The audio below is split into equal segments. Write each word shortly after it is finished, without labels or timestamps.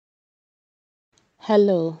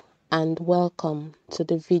Hello and welcome to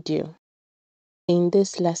the video. In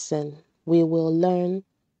this lesson, we will learn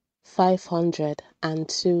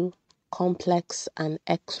 502 complex and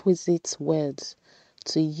exquisite words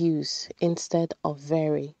to use instead of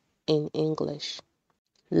very in English.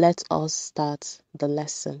 Let us start the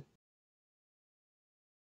lesson.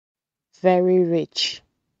 Very rich,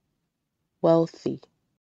 wealthy.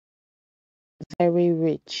 Very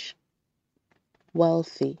rich,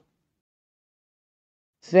 wealthy.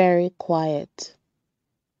 Very quiet,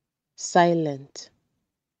 silent.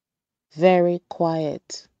 Very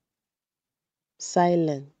quiet,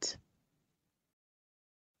 silent.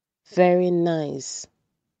 Very nice,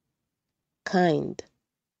 kind.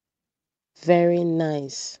 Very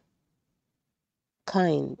nice,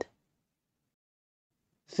 kind.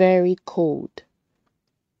 Very cold,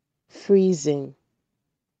 freezing.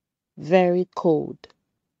 Very cold,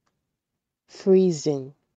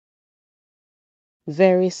 freezing.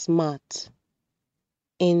 Very smart,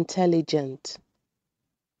 intelligent.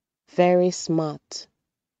 Very smart,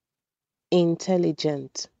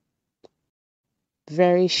 intelligent.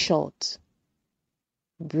 Very short,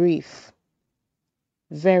 brief.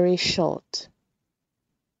 Very short,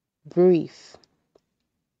 brief.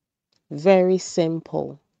 Very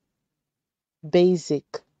simple,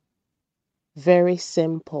 basic. Very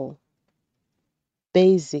simple,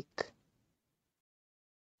 basic.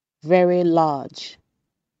 Very large,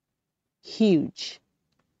 huge.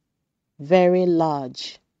 Very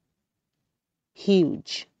large,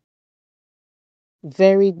 huge.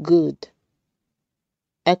 Very good,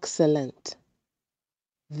 excellent.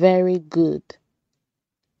 Very good,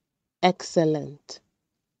 excellent.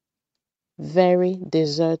 Very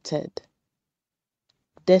deserted,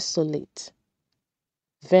 desolate.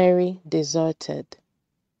 Very deserted,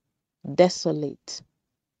 desolate.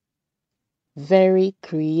 Very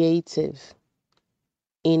creative,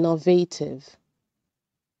 innovative.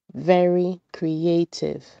 Very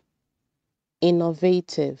creative,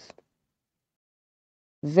 innovative.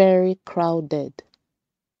 Very crowded,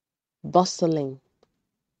 bustling.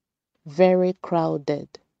 Very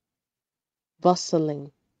crowded,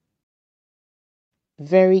 bustling.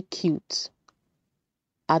 Very cute,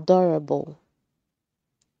 adorable.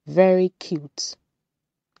 Very cute,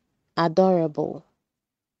 adorable.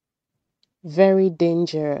 Very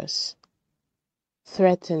dangerous,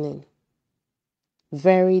 threatening.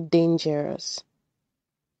 Very dangerous,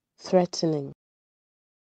 threatening.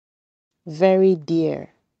 Very dear,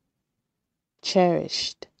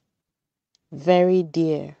 cherished. Very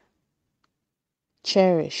dear,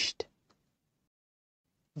 cherished.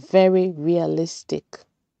 Very realistic,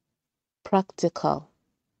 practical.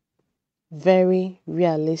 Very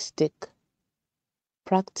realistic,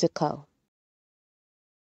 practical.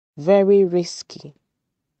 Very risky,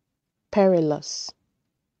 perilous.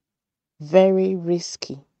 Very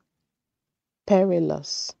risky,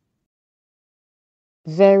 perilous.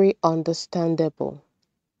 Very understandable,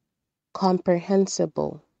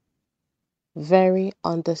 comprehensible. Very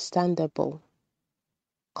understandable,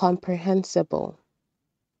 comprehensible.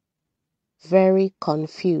 Very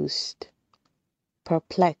confused,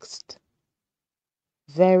 perplexed.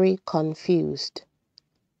 Very confused,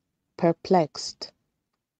 perplexed.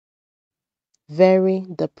 Very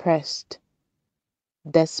depressed,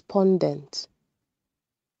 despondent.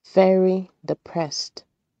 Very depressed,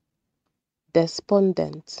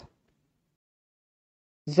 despondent.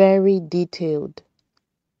 Very detailed,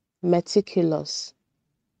 meticulous.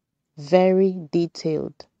 Very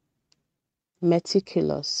detailed,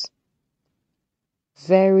 meticulous.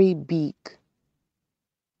 Very big,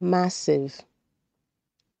 massive.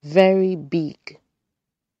 Very big,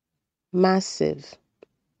 massive.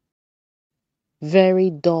 Very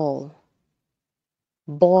dull,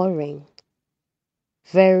 boring.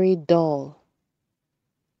 Very dull,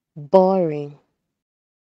 boring.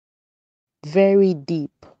 Very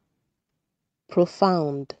deep,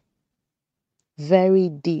 profound. Very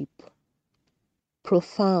deep,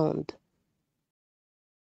 profound.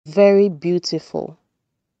 Very beautiful,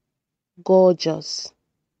 gorgeous.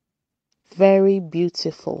 Very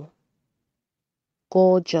beautiful,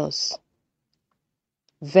 gorgeous.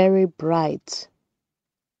 Very bright,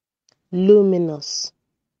 luminous.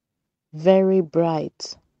 Very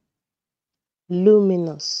bright,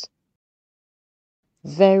 luminous.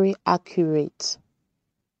 Very accurate,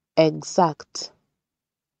 exact.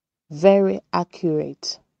 Very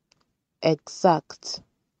accurate, exact.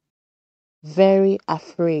 Very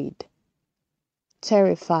afraid,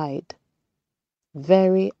 terrified.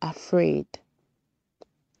 Very afraid,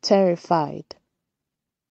 terrified.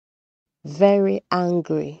 Very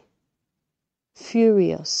angry,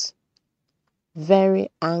 furious. very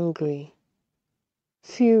angry,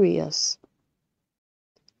 furious,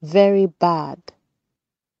 very bad,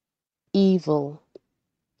 evil,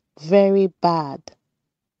 very bad,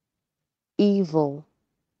 evil,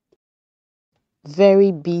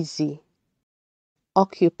 very busy,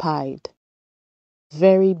 occupied,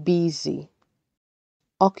 very busy,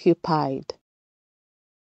 occupied,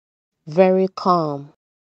 very calm,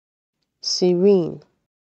 serene,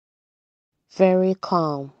 very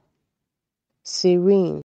calm,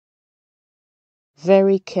 serene,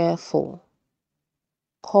 very careful,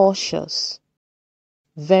 cautious,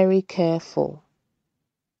 very careful,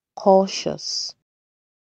 cautious,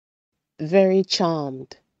 very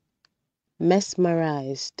charmed,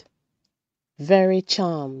 mesmerized, very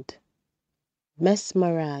charmed,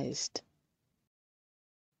 mesmerized,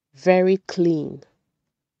 very clean,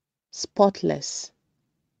 spotless,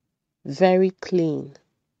 very clean,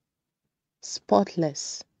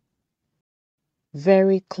 spotless,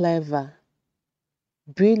 very clever,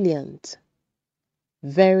 brilliant,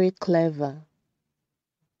 very clever,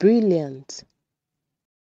 brilliant,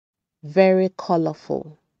 very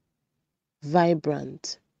colorful,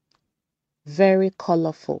 vibrant, very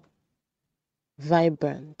colorful,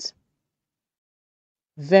 vibrant,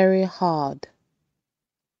 very hard,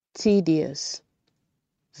 tedious,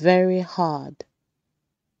 very hard,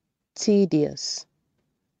 tedious,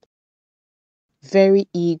 very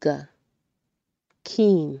eager,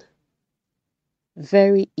 keen,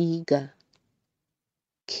 very eager,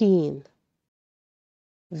 keen,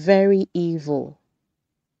 very evil,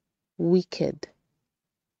 wicked,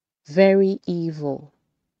 very evil,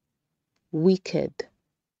 wicked,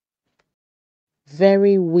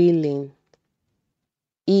 very willing,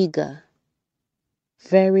 eager,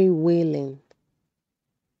 very willing,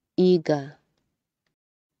 eager,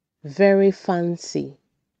 very fancy,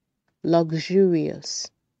 luxurious,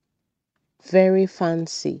 very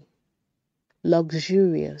fancy,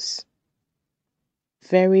 luxurious,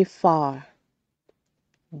 very far,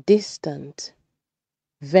 distant,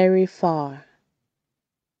 very far,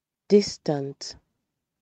 distant,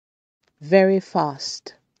 very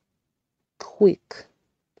fast, quick,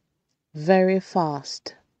 very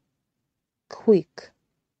fast, quick,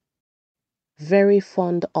 very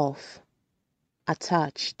fond of,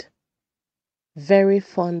 attached, very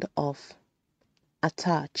fond of,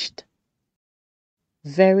 attached,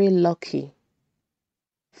 very lucky,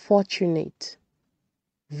 fortunate,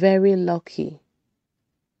 very lucky,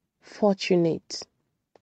 fortunate,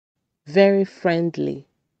 very friendly,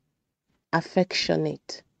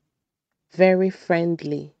 affectionate, very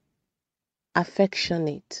friendly,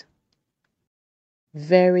 affectionate,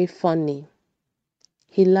 very funny,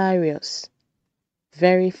 hilarious,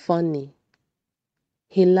 very funny,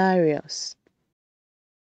 hilarious,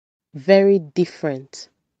 very different,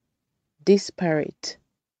 disparate,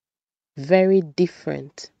 very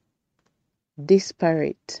different,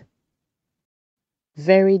 disparate,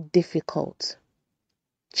 very difficult,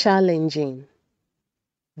 challenging,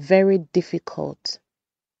 very difficult,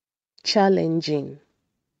 challenging,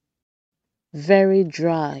 very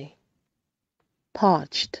dry,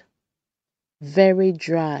 parched, very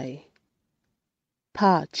dry,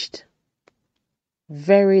 parched,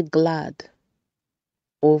 very glad,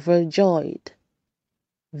 overjoyed,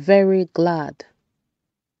 very glad,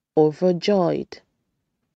 overjoyed,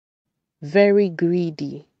 very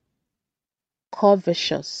greedy,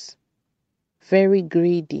 covetous, very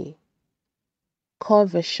greedy,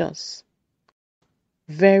 covetous,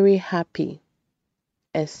 very happy,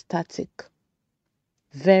 ecstatic,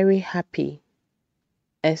 very happy,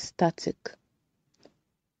 ecstatic,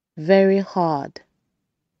 very hard,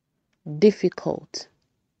 difficult,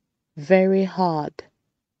 very hard,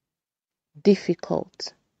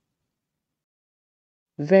 difficult,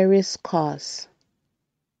 very scarce,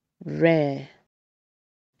 rare,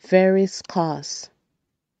 very scarce,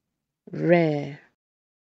 rare,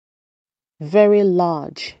 very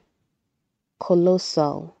large,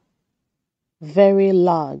 colossal, very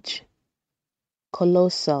large,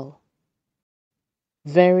 colossal,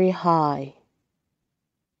 very high,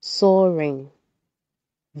 soaring,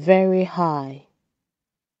 very high,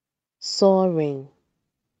 soaring,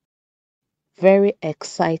 very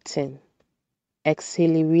exciting,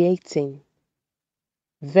 exhilarating,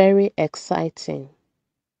 very exciting,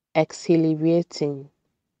 exhilarating,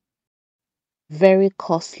 very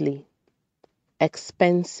costly,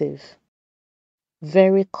 expensive,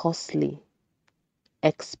 very costly,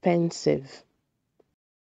 expensive,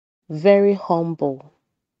 very humble,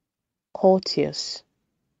 courteous,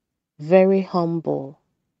 very humble,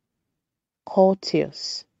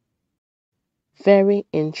 courteous, very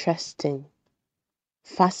interesting,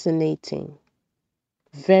 fascinating,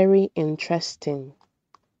 very interesting,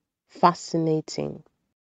 fascinating,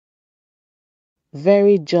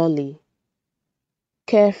 very jolly,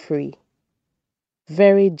 carefree,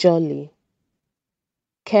 very jolly,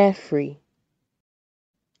 carefree,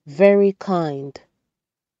 very kind,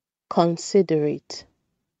 considerate,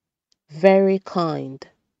 very kind,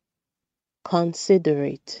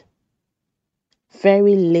 considerate,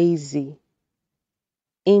 very lazy,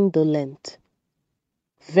 indolent,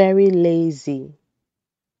 very lazy,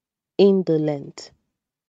 indolent,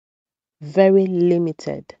 very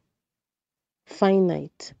limited,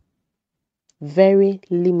 finite, very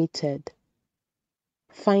limited,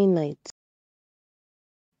 finite,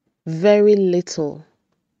 very little,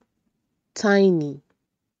 tiny,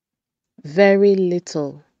 very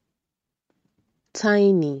little,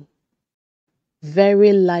 tiny,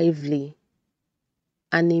 very lively,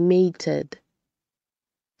 animated,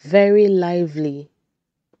 very lively,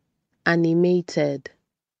 animated,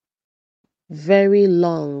 very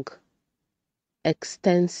long,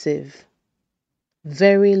 extensive,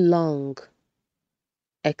 very long,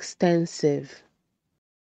 extensive,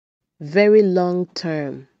 very long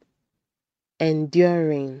term,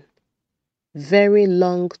 enduring, very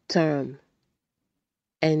long term,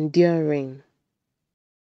 enduring,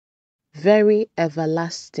 very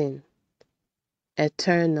everlasting,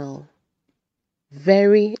 eternal,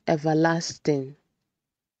 very everlasting,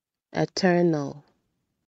 eternal,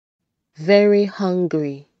 very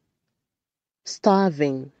hungry,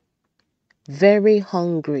 starving, very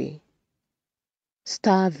hungry,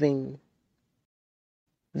 starving,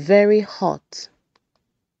 very hot,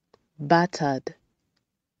 battered,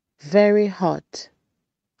 very hot,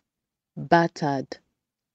 battered,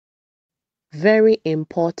 very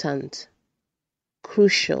important,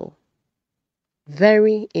 crucial,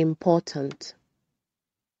 very important,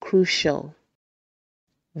 crucial,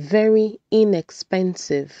 very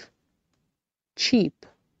inexpensive, cheap,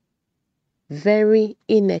 very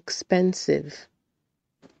inexpensive,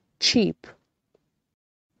 cheap,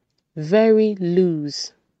 very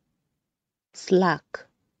loose, slack,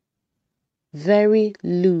 very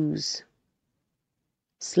loose,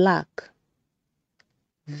 slack,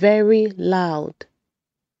 very loud,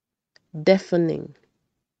 deafening,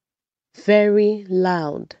 very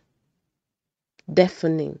loud,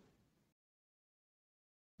 deafening,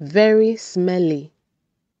 very smelly,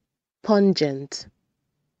 pungent,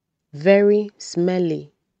 very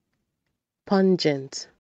smelly, pungent,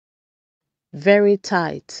 very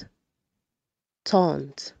tight,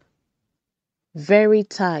 taunt, very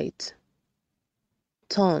tight,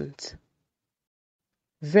 taunt,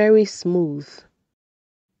 very smooth,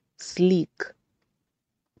 sleek,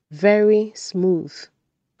 very smooth,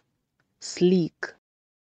 sleek,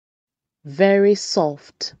 very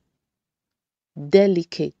soft,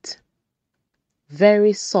 delicate,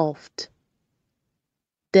 very soft,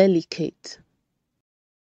 delicate,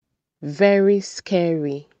 very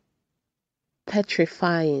scary,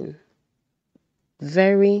 petrifying,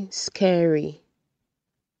 very scary,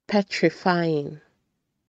 petrifying,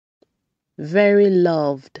 very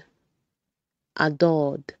loved,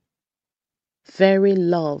 adored, very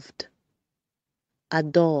loved,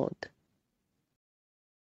 adored,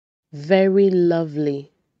 very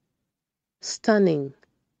lovely, stunning,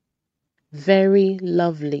 very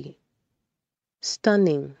lovely,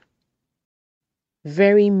 stunning,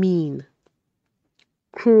 very mean,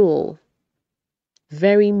 cruel,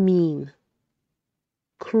 very mean,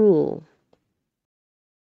 cruel,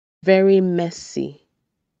 very messy,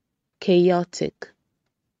 chaotic,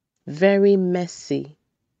 very messy,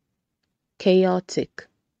 chaotic,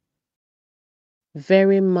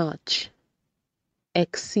 very much,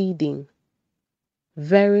 exceeding,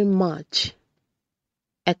 very much,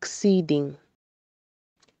 exceeding,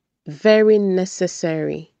 very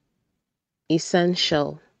necessary,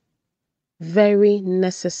 essential, very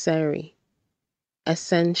necessary,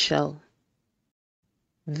 essential,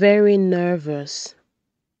 very nervous,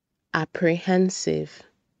 apprehensive,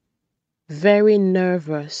 very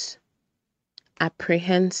nervous,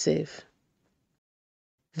 apprehensive,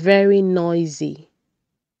 very noisy,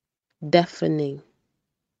 deafening,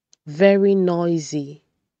 very noisy,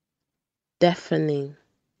 deafening,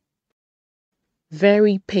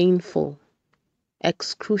 very painful,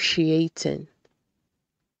 excruciating,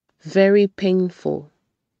 very painful,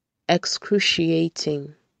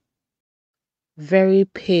 excruciating, very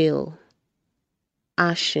pale,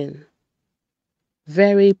 ashen,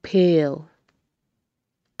 very pale,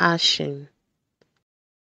 ashen,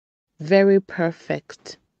 very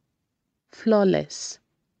perfect, flawless,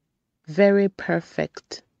 very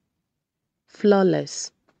perfect,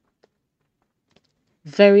 flawless,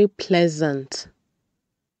 very pleasant,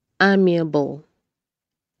 amiable,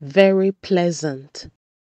 very pleasant,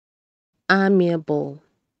 amiable,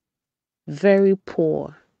 very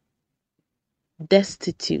poor,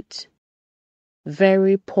 destitute,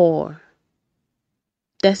 very poor,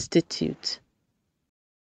 destitute,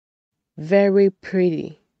 very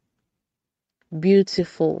pretty,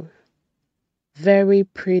 beautiful, very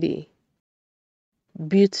pretty,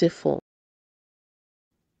 beautiful,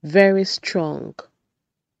 very strong,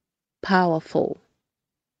 powerful,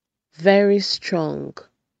 very strong,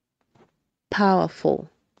 powerful,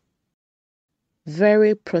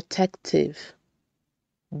 very protective,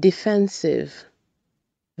 defensive,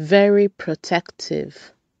 very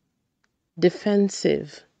protective,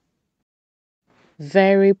 defensive,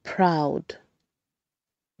 very proud,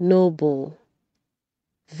 noble,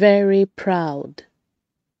 very proud,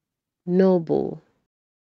 noble,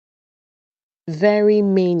 very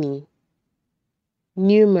many,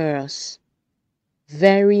 numerous,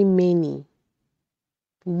 very many,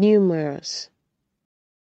 numerous,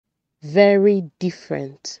 very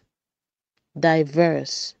different,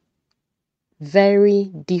 diverse, very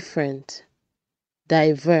different,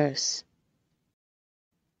 diverse,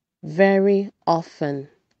 very often,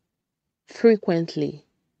 frequently,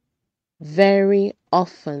 very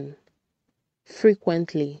often,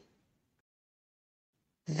 frequently,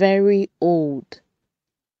 very old,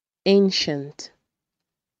 ancient,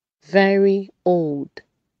 very old,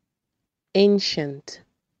 ancient,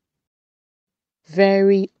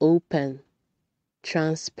 very open,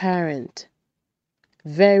 transparent,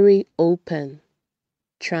 very open,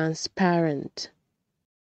 transparent,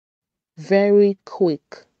 very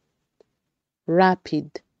quick,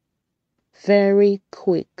 rapid, very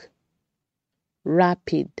quick,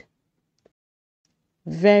 rapid,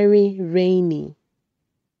 very rainy,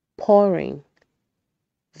 pouring,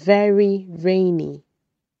 very rainy,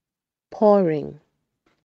 pouring,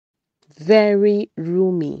 very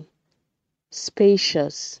roomy,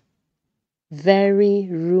 spacious, very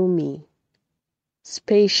roomy,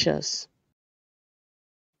 spacious,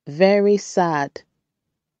 very sad,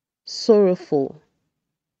 sorrowful,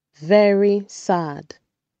 very sad,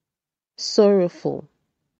 sorrowful,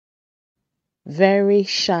 very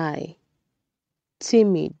shy,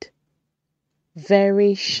 timid,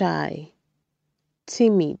 very shy,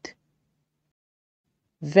 timid,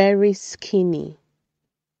 very skinny,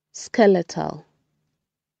 skeletal,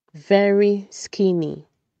 very skinny,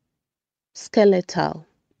 skeletal,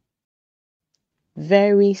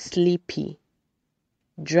 very sleepy,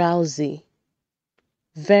 drowsy,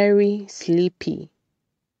 very sleepy,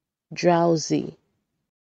 drowsy,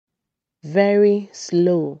 very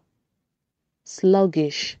slow,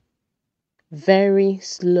 sluggish, very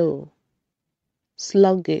slow,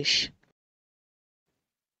 sluggish,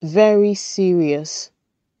 very serious,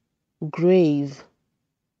 grave,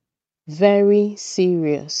 very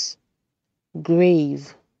serious,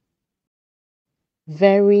 grave,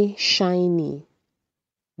 very shiny,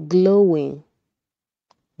 glowing,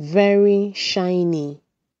 very shiny,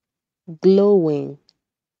 glowing,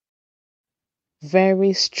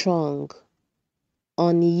 very strong,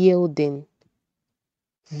 unyielding,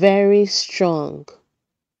 very strong,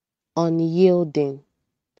 unyielding,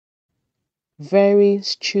 very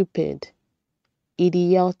stupid,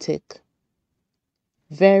 idiotic,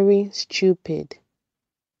 very stupid,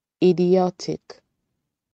 idiotic,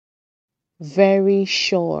 very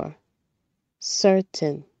sure,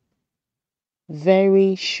 certain,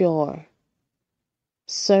 very sure,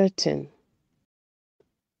 certain,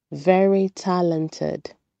 very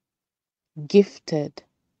talented, gifted,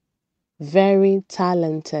 very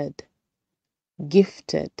talented,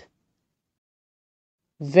 gifted,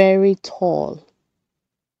 very tall,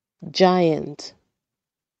 giant,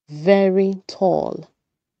 very tall,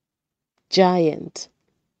 giant,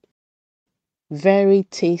 very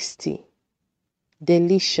tasty,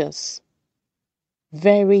 delicious,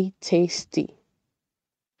 very tasty,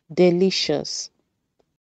 delicious,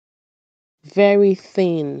 very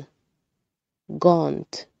thin,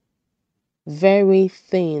 gaunt, very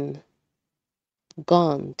thin,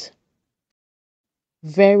 gaunt,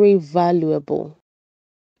 very valuable,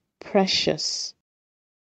 precious,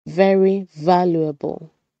 very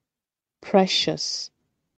valuable, precious,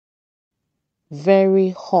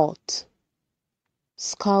 very hot,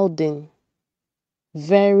 scalding,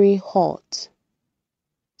 very hot,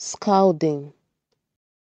 scalding,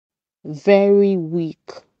 very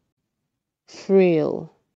weak,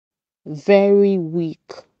 frail, very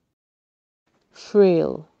weak,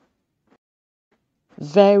 frail,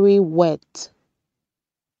 very wet,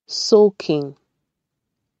 soaking,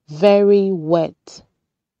 very wet,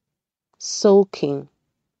 soaking,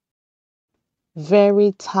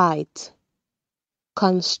 very tight,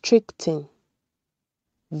 constricting,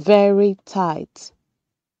 very tight,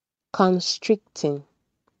 constricting,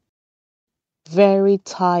 very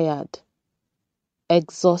tired,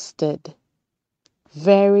 exhausted,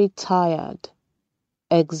 very tired,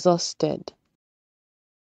 exhausted,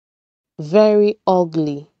 very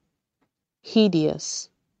ugly, hideous,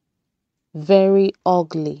 very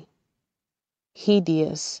ugly,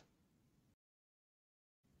 hideous,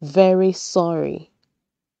 very sorry,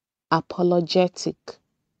 apologetic,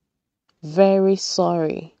 very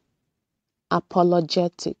sorry,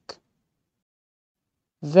 apologetic,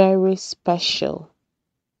 very special,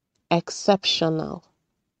 exceptional,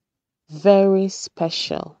 very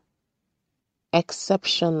special,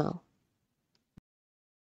 exceptional,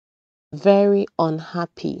 very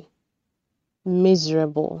unhappy,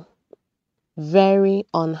 miserable, very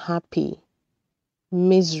unhappy,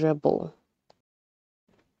 miserable,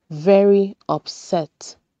 very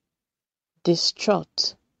upset,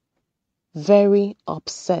 distraught, very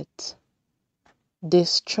upset,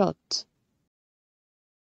 distraught,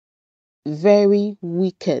 very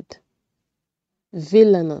wicked,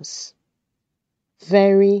 villainous,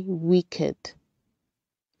 very wicked,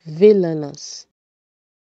 villainous,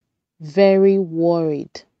 very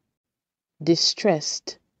worried,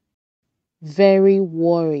 distressed, very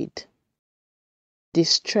worried,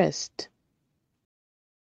 distressed,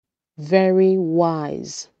 very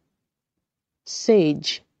wise,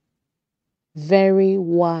 sage, very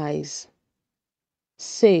wise,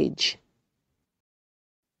 sage,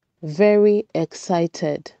 very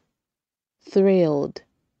excited, thrilled,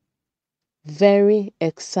 very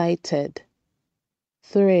excited,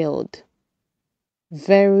 thrilled,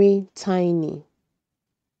 very tiny,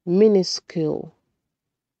 minuscule,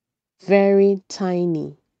 very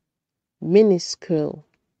tiny, minuscule,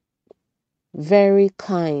 very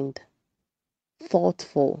kind,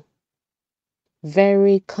 thoughtful,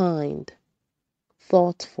 very kind,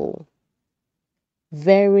 thoughtful,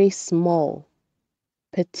 very small,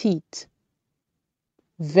 petite,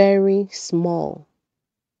 very small,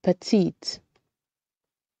 petite,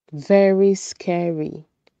 very scary,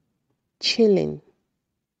 chilling,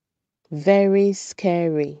 very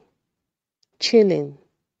scary, chilling,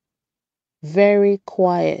 very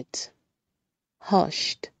quiet,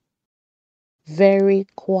 hushed, very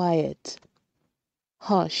quiet,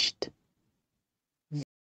 hushed,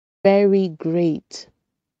 very great,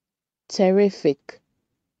 terrific,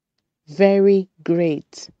 very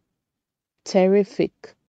great,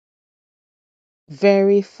 terrific,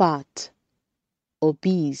 very fat,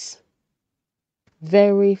 obese,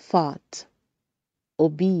 very fat,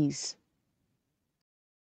 obese,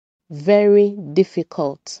 very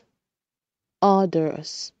difficult,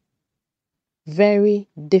 arduous, very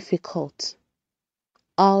difficult,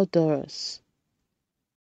 arduous,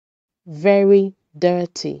 very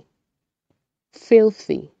dirty,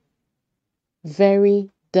 filthy, very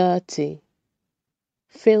dirty,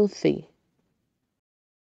 filthy,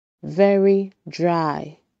 very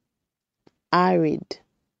dry, arid,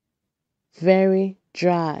 very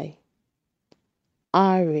dry,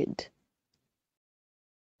 arid,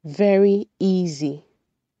 very easy,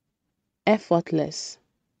 effortless,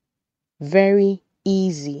 very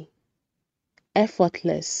easy,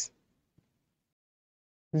 effortless,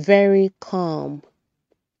 very calm,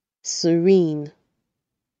 serene,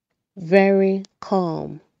 very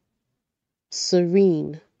calm,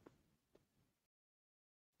 serene,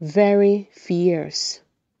 very fierce,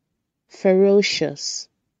 ferocious,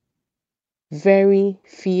 very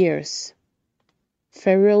fierce,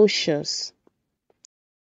 ferocious,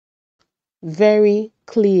 very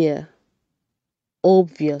clear,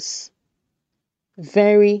 obvious,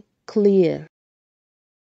 very clear,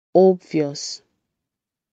 obvious,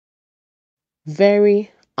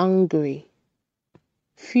 very angry,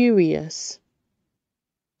 furious,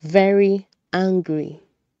 very angry,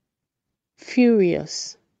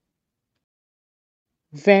 furious,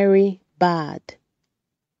 very bad,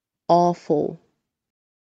 awful,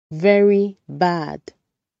 very bad,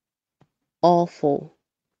 awful,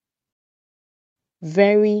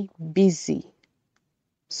 very busy,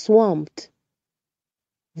 swamped,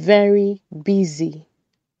 very busy,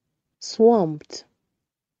 swamped,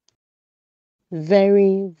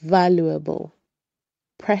 very valuable,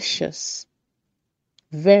 precious,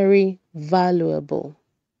 very valuable,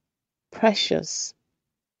 precious,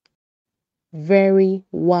 very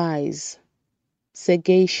wise,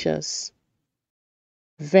 sagacious,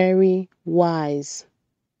 very wise,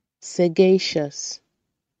 sagacious,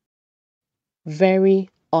 very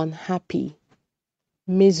unhappy,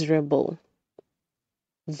 miserable,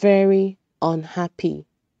 very unhappy,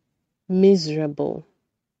 miserable,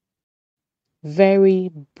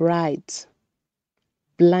 very bright,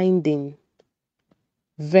 blinding,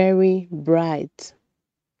 very bright,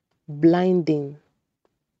 blinding,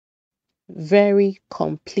 very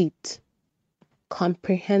complete,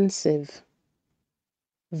 comprehensive,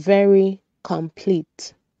 very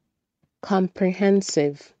complete,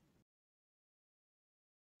 comprehensive,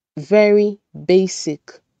 very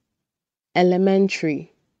basic,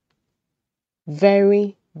 elementary,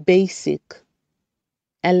 very basic,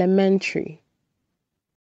 elementary,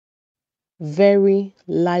 very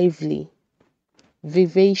lively,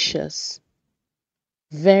 vivacious,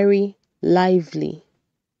 very lively,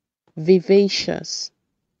 vivacious,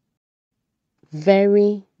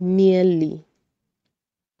 very nearly,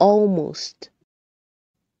 almost,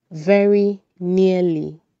 very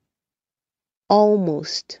nearly,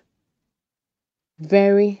 almost,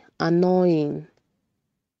 very annoying,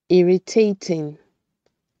 irritating,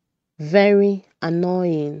 very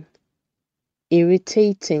annoying,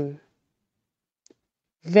 irritating,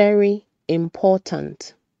 very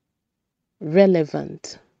important,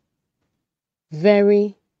 relevant,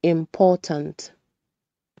 very important,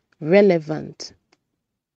 relevant,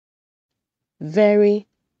 very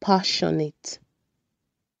passionate,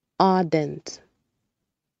 ardent,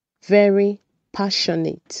 very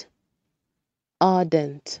passionate,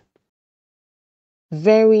 ardent,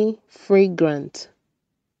 very fragrant,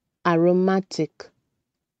 aromatic,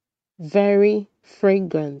 very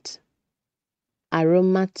fragrant,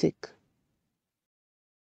 aromatic,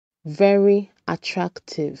 very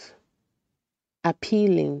attractive,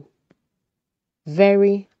 appealing,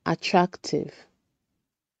 very attractive,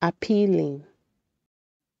 appealing,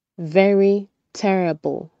 very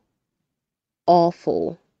terrible,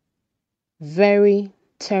 awful, very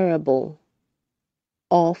terrible,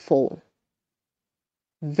 awful,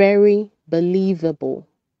 very believable,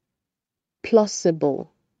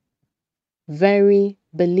 plausible, very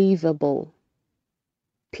believable,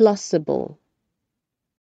 plausible,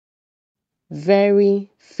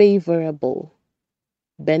 very favorable,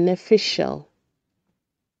 beneficial,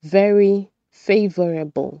 very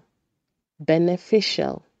favorable,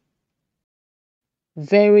 beneficial,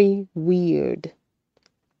 very weird,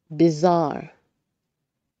 bizarre,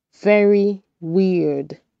 very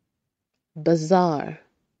weird, bizarre,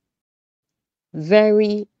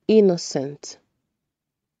 very innocent,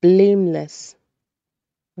 blameless,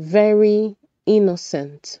 very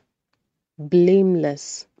innocent,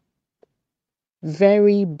 blameless,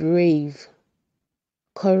 very brave,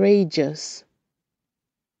 courageous,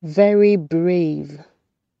 very brave,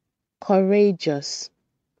 courageous,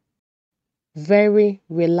 very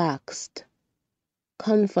relaxed,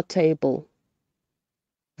 comfortable,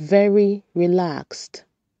 very relaxed,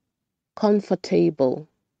 comfortable,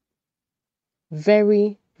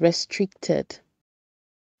 very restricted,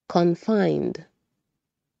 confined,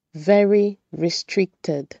 very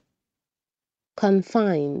restricted,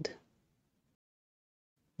 confined,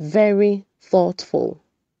 very thoughtful,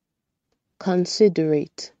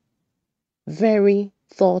 considerate, very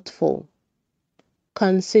thoughtful,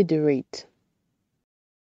 considerate,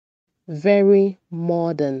 very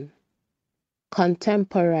modern,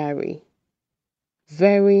 contemporary,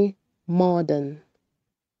 very modern,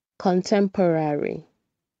 contemporary,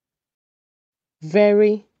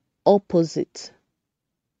 very opposite,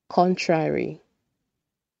 contrary,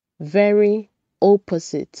 very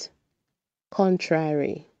opposite,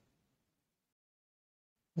 contrary,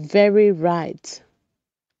 very right,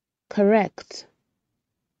 correct,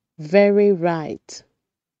 very right,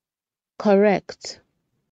 correct,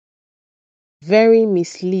 very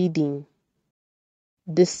misleading,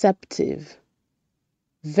 deceptive,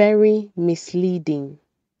 very misleading,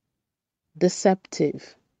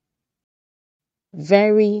 deceptive,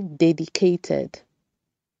 very dedicated,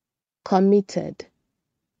 committed,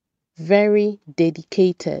 very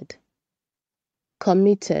dedicated,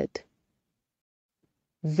 committed,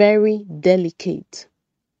 very delicate,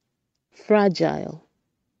 fragile,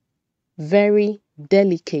 very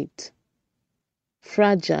delicate,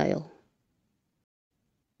 fragile,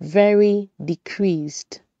 very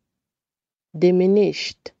decreased,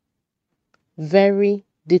 diminished, very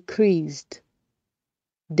decreased,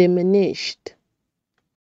 diminished,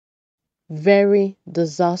 very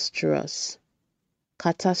disastrous,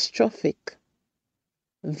 catastrophic,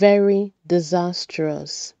 very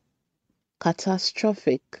disastrous,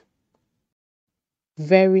 catastrophic,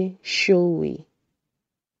 very showy,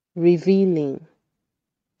 revealing,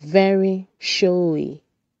 very showy,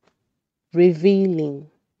 revealing,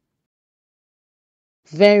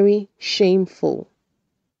 very shameful,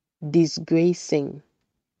 disgracing,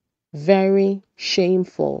 very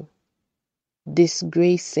shameful,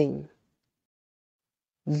 disgracing,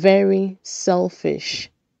 very selfish,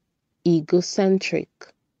 egocentric,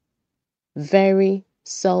 very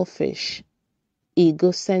selfish,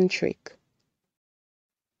 egocentric,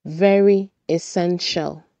 very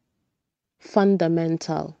essential,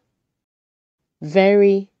 fundamental,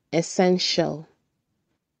 very essential,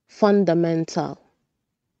 fundamental,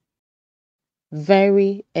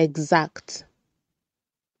 very exact,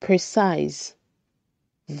 precise,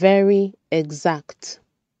 very exact,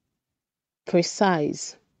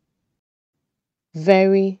 precise,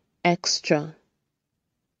 very extra,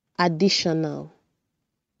 additional,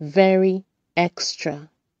 very extra,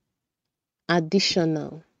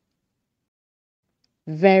 additional,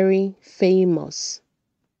 very famous,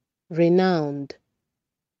 renowned,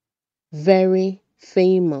 very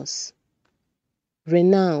famous,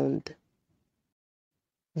 renowned,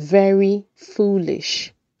 very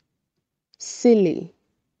foolish, silly,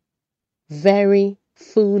 very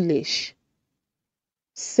foolish,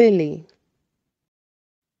 silly,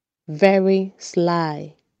 very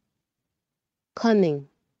sly, cunning,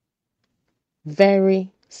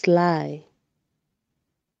 very sly,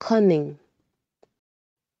 cunning,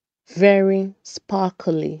 very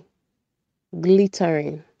sparkly,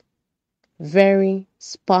 glittering, very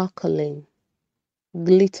sparkling,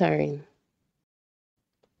 glittering,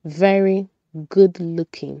 very good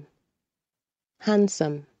looking,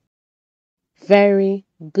 handsome, very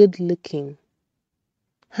good looking,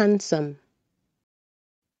 handsome,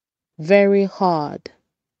 very hard,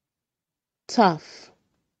 tough,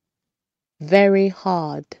 very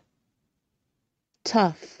hard,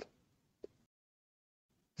 tough,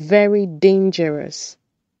 very dangerous,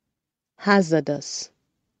 hazardous,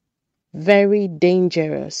 very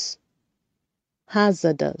dangerous,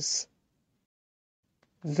 hazardous,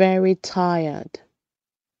 very tired,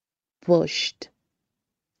 bushed,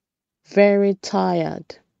 very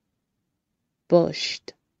tired,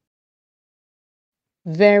 bushed,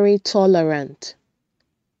 very tolerant,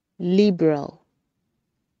 liberal,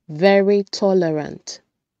 very tolerant,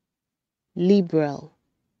 liberal,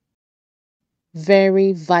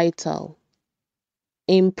 very vital,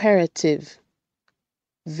 imperative,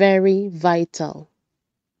 very vital,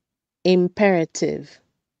 imperative,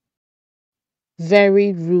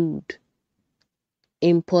 very rude,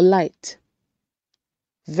 impolite,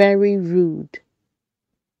 very rude,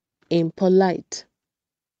 impolite,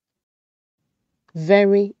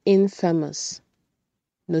 very infamous,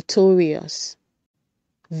 notorious,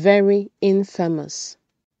 very infamous,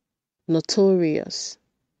 notorious,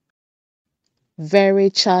 very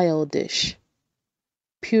childish,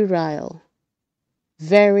 puerile,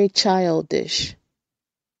 very childish,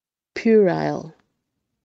 puerile,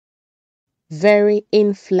 very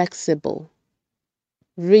inflexible,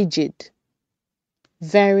 rigid,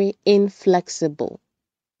 very inflexible,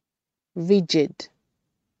 rigid,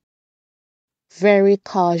 very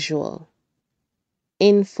casual,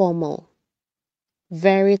 informal,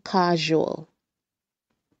 very casual,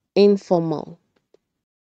 informal,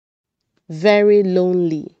 very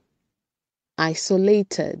lonely,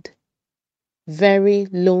 isolated, very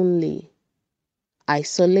lonely,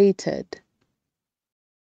 isolated,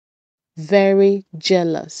 very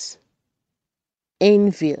jealous,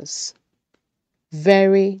 envious,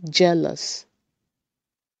 very jealous,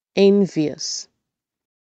 envious,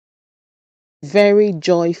 very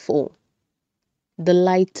joyful,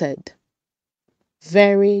 delighted,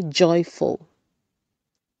 very joyful,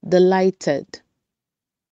 delighted,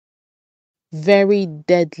 very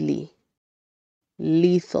deadly,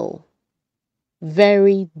 lethal,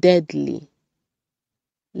 very deadly,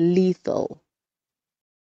 lethal,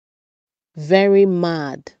 very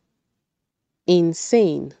mad,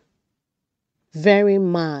 insane, very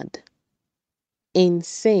mad,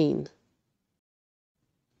 insane,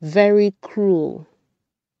 very cruel,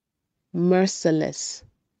 merciless,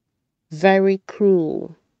 very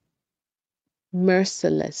cruel,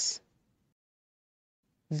 merciless,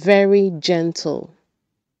 very gentle,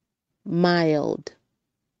 mild,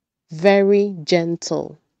 very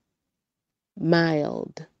gentle,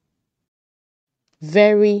 mild,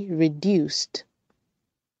 very reduced,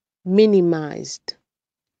 minimized,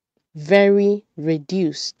 very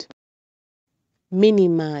reduced,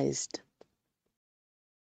 minimized,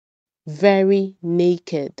 very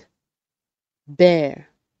naked, bare,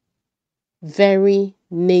 very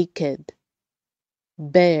naked,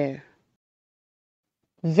 bare,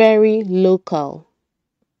 very local,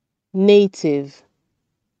 native,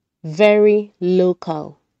 very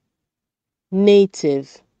local,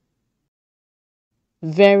 native,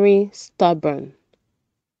 very stubborn,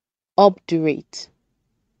 obdurate,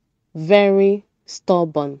 very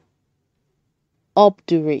stubborn,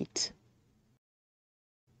 obdurate,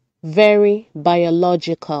 very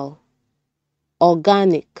biological,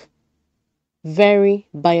 organic, very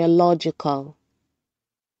biological,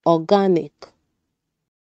 organic,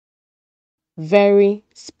 very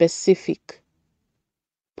specific,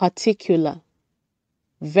 particular,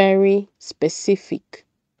 very specific,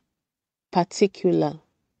 particular,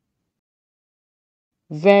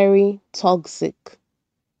 very toxic,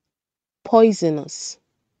 poisonous,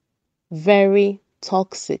 very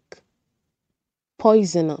toxic,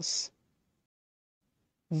 poisonous,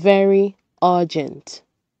 very urgent,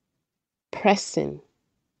 pressing,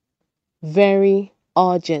 very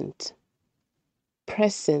urgent,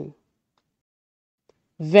 pressing,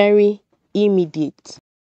 very immediate,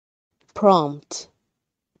 prompt,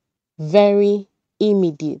 very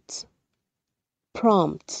immediate,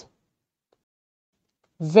 prompt,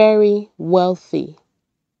 very wealthy,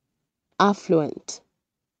 affluent,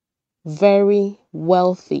 very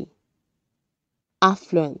wealthy,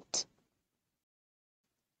 affluent,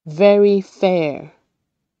 very fair,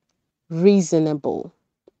 reasonable,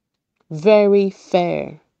 very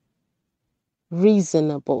fair,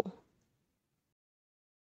 reasonable,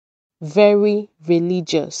 very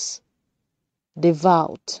religious,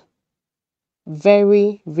 devout,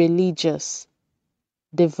 very religious,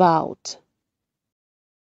 devout,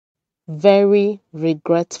 very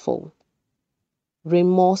regretful,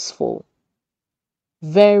 remorseful,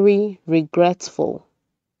 very regretful,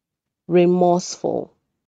 remorseful,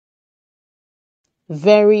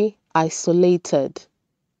 very isolated,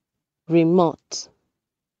 remote,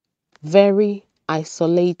 very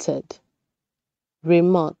isolated,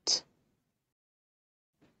 remote,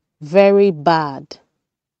 very bad,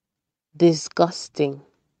 disgusting,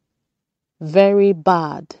 very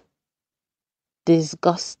bad,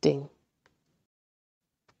 disgusting,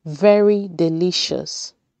 very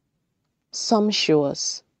delicious,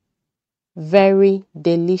 sumptuous, very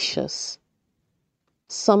delicious,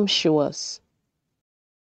 sumptuous,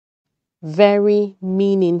 very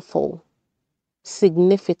meaningful,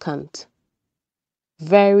 significant,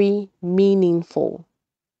 very meaningful,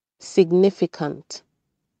 significant,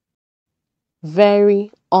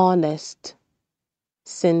 very honest,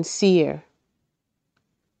 sincere,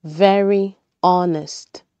 very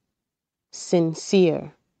honest,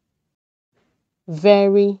 sincere,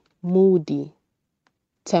 very moody,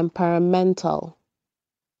 temperamental,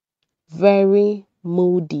 very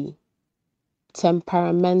moody,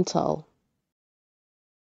 temperamental,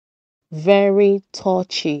 very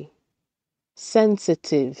touchy,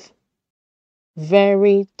 sensitive,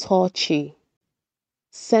 very touchy,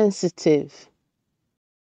 sensitive,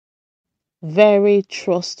 very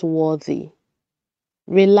trustworthy,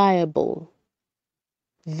 reliable,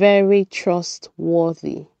 very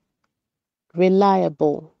trustworthy,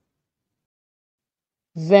 reliable,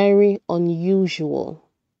 very unusual,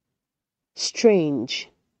 strange,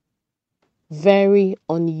 very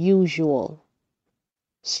unusual,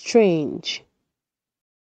 strange,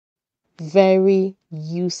 very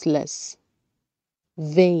useless,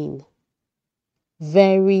 vain,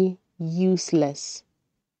 very useless,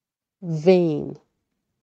 vain,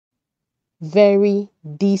 very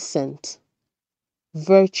decent,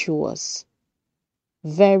 virtuous,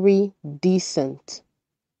 very decent,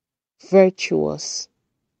 virtuous,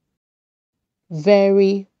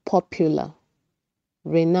 very popular,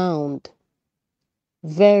 renowned,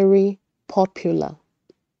 very popular,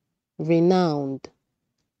 renowned,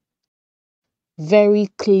 very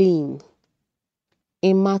clean,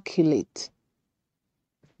 immaculate,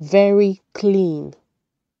 very clean,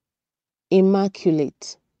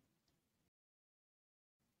 immaculate,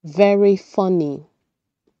 very funny,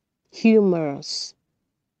 humorous,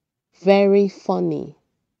 very funny,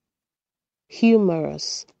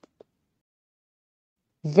 humorous,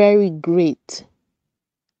 very great,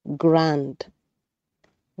 grand,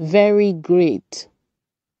 very great,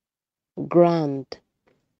 grand,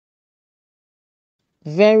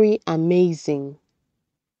 very amazing,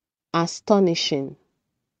 astonishing,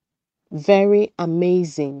 very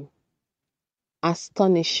amazing,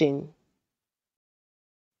 astonishing,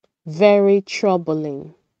 very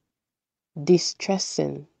troubling,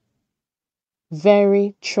 distressing,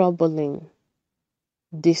 very troubling,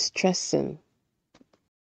 distressing,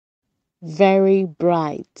 very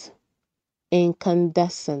bright,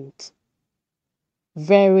 incandescent,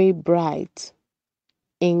 very bright,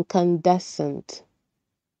 incandescent,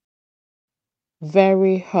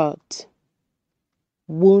 very hurt,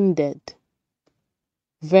 wounded,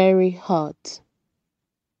 very hurt,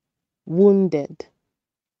 wounded,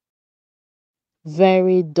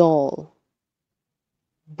 very dull,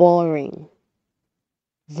 boring,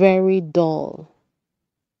 very dull,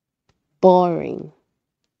 boring,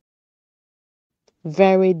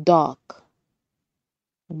 very dark,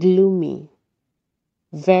 gloomy,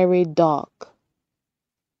 very dark,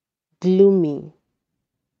 gloomy,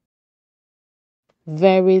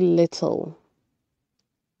 very little,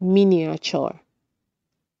 miniature,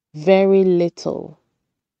 very little,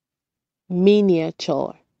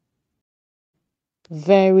 miniature,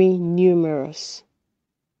 very numerous,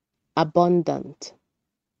 abundant,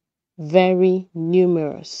 very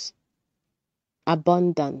numerous,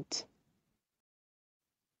 abundant,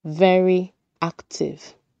 very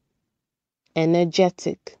active,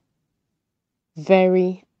 energetic,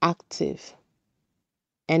 very active,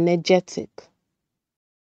 energetic,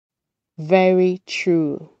 very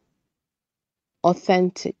true,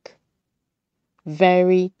 authentic,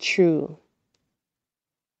 very true,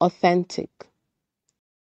 authentic,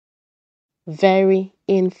 very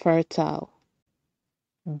infertile,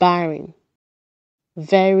 barren,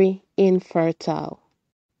 very infertile,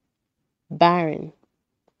 barren,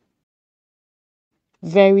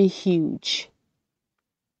 very huge,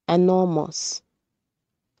 enormous,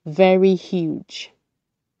 very huge,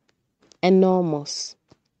 enormous,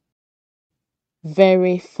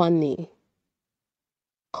 very funny,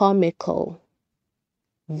 comical,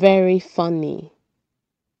 very funny,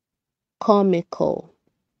 comical,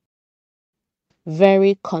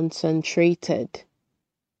 very concentrated,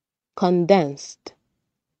 condensed,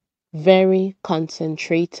 very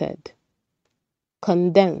concentrated,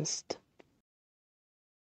 condensed,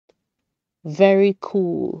 very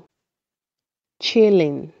cool,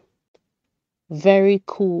 chilling, very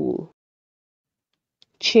cool,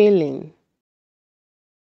 chilling,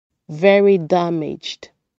 very damaged,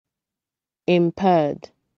 impaired,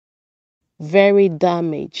 very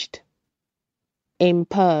damaged,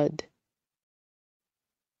 impaired,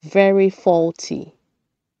 very faulty,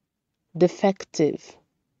 defective,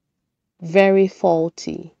 very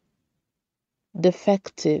faulty,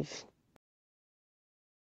 defective,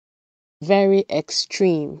 very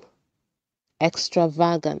extreme,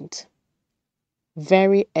 extravagant,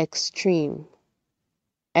 very extreme,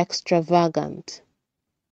 extravagant,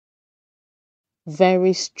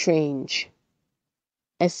 very strange,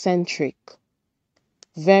 eccentric,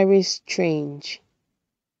 very strange,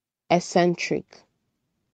 eccentric,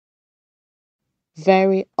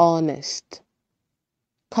 very honest,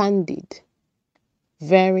 candid,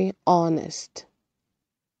 very honest,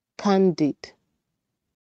 candid,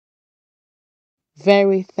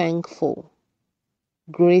 very thankful,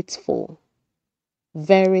 grateful,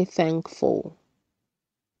 very thankful,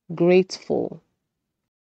 grateful,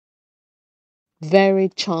 very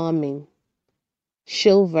charming,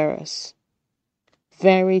 chivalrous,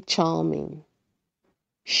 very charming,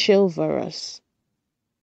 chivalrous,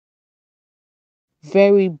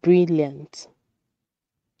 very brilliant,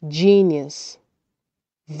 genius,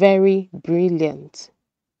 very brilliant,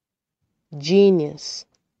 genius,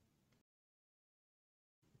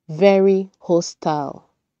 very hostile,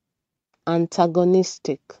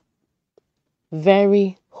 antagonistic,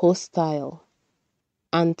 very hostile,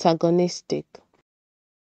 antagonistic,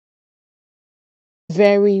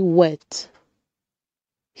 very wet,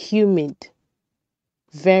 humid,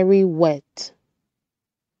 very wet,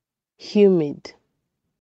 humid,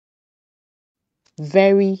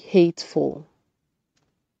 very hateful,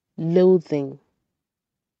 loathing,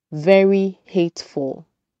 very hateful,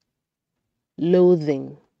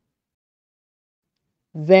 loathing,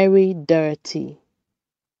 very dirty,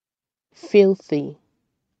 filthy,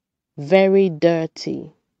 very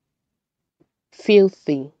dirty,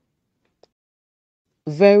 filthy,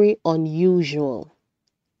 very unusual,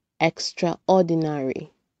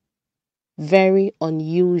 extraordinary, very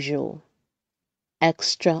unusual,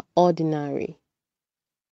 extraordinary,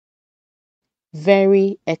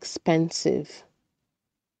 very expensive,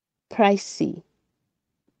 pricey,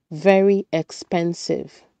 very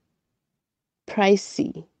expensive,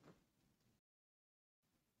 pricey,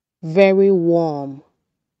 very warm,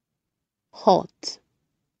 hot,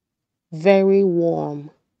 very warm,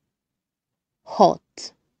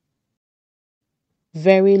 hot,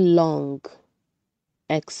 very long,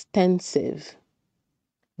 extensive,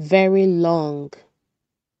 very long,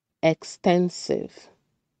 extensive,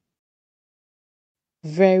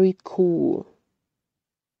 very cool,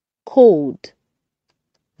 cold,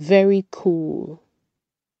 very cool,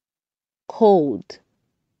 cold,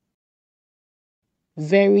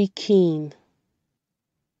 very keen,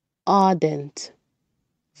 ardent,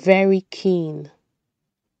 very keen,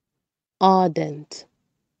 ardent,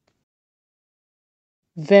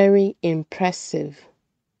 very impressive,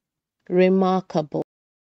 remarkable,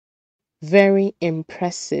 very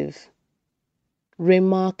impressive,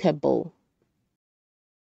 remarkable,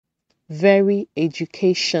 very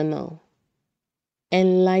educational,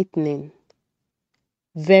 enlightening,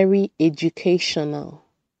 very educational,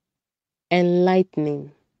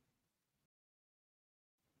 enlightening,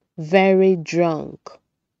 very drunk,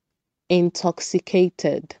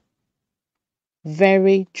 intoxicated,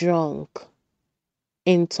 very drunk,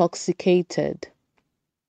 intoxicated,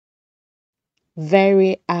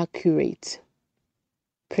 very accurate,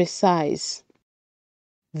 precise,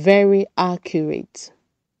 very accurate,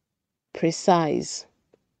 precise,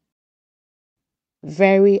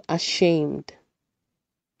 very ashamed,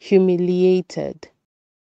 humiliated,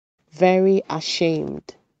 very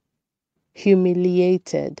ashamed,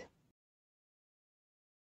 humiliated,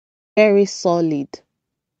 very solid,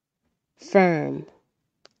 firm,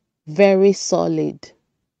 very solid,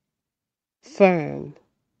 firm,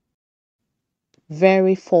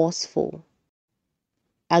 very forceful,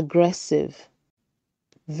 aggressive,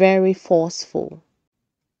 very forceful,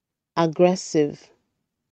 aggressive,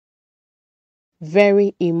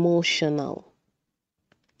 very emotional,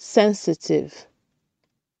 sensitive,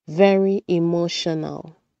 very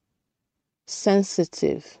emotional,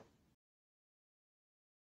 sensitive,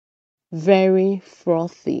 very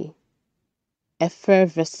frothy,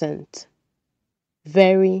 effervescent,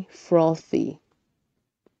 very frothy,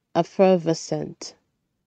 effervescent,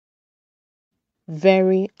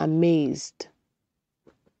 very amazed,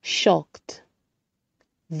 shocked,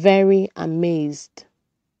 very amazed,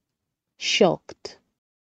 shocked,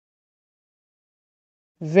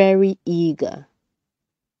 very eager,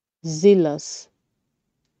 zealous,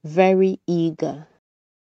 very eager,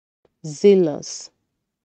 zealous,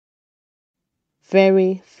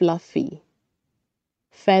 very fluffy,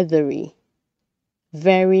 feathery,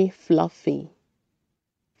 very fluffy,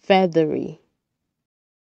 feathery,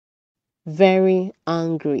 very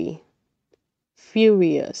angry,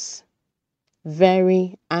 furious,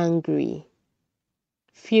 very angry,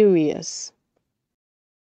 furious,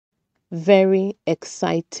 very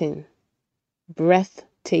exciting,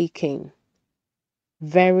 breathtaking,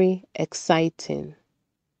 very exciting,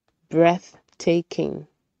 breathtaking,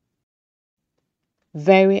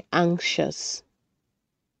 very anxious,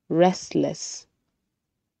 restless,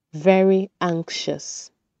 very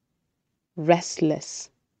anxious, restless,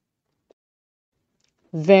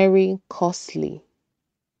 very costly,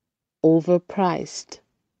 overpriced,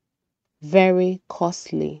 very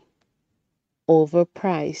costly,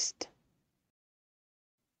 overpriced,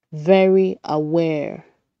 very aware,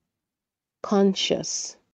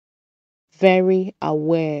 conscious, very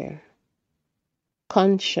aware,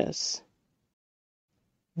 conscious,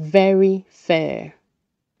 very fair,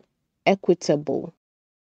 equitable,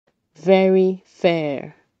 very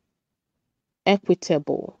fair,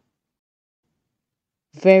 equitable,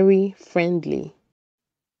 very friendly,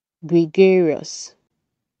 gregarious,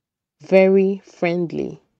 very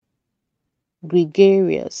friendly,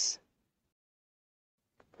 gregarious,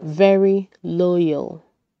 very loyal,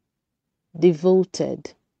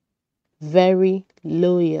 devoted, very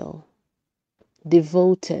loyal,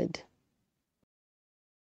 devoted,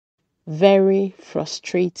 very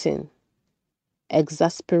frustrating,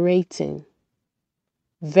 exasperating,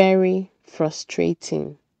 very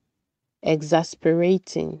frustrating,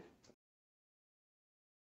 exasperating,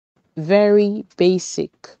 very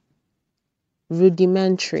basic,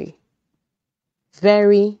 rudimentary,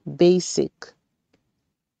 very basic,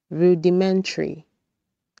 rudimentary,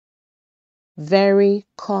 very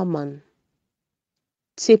common,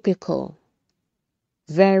 typical,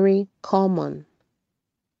 very common,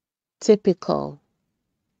 typical,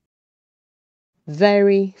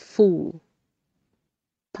 very full,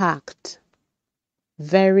 packed,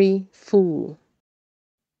 very full,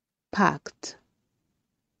 packed,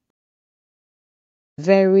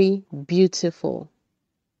 very beautiful,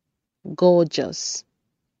 gorgeous,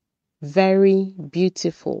 very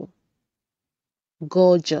beautiful,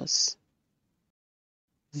 gorgeous,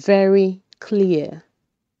 very clear,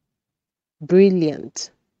 brilliant,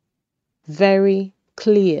 very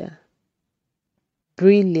clear,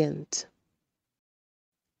 brilliant,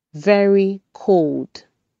 very cold,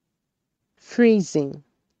 freezing,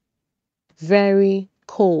 very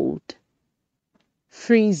cold,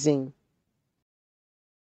 freezing,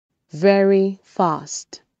 very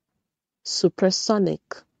fast, supersonic,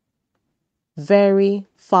 very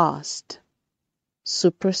fast,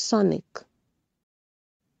 supersonic,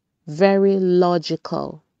 very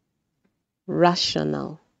logical,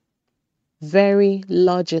 rational, very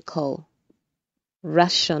logical,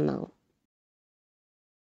 rational,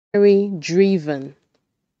 very driven,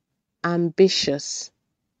 ambitious,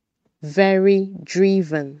 very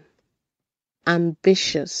driven,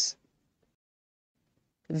 ambitious,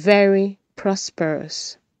 very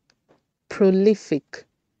prosperous, prolific,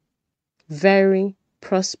 very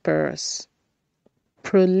prosperous,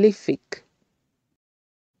 prolific,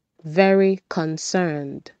 very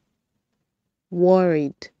concerned,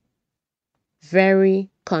 worried, very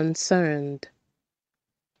concerned,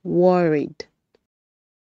 worried,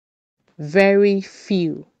 very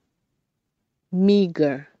few,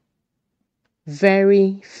 meager,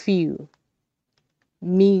 very few,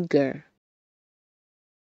 meager,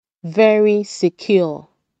 very secure,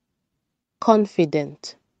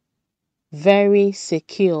 confident, very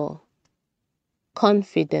secure,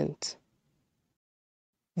 confident,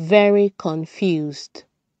 very confused,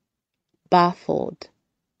 baffled,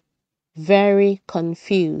 very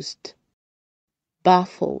confused,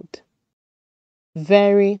 baffled,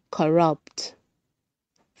 very corrupt,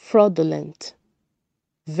 fraudulent,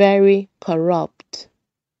 very corrupt,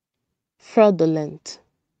 fraudulent,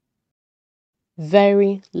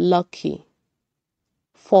 very lucky,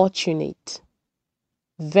 fortunate,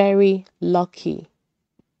 very lucky,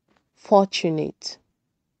 fortunate,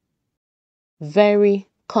 very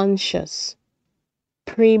conscious,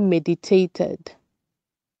 premeditated,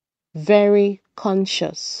 very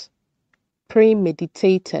conscious,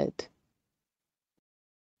 premeditated,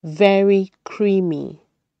 very creamy,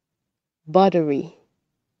 buttery,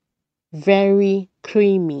 very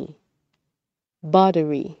creamy,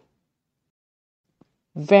 buttery,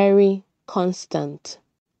 very constant,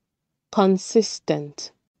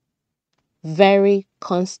 consistent, very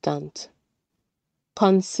constant,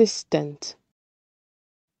 consistent,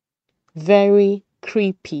 very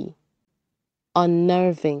creepy,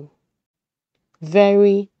 unnerving,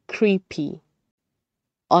 very creepy,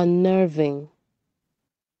 unnerving,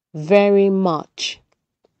 very much,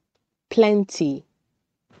 plenty,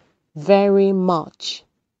 very much,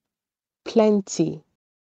 plenty,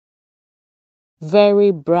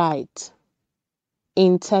 very bright,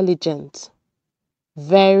 intelligent,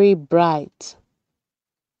 very bright,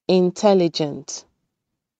 intelligent,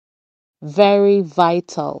 very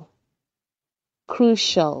vital,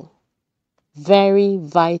 crucial, very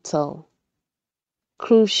vital,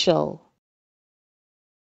 crucial,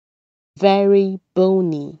 very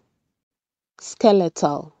bony,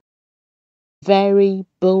 skeletal, very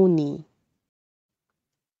bony,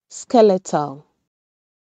 skeletal,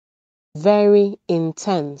 very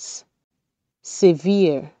intense,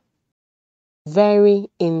 severe, very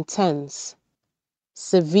intense,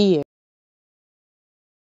 severe,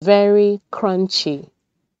 very crunchy,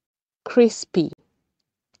 crispy,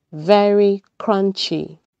 very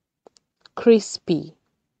crunchy, crispy,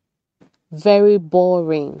 very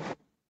boring,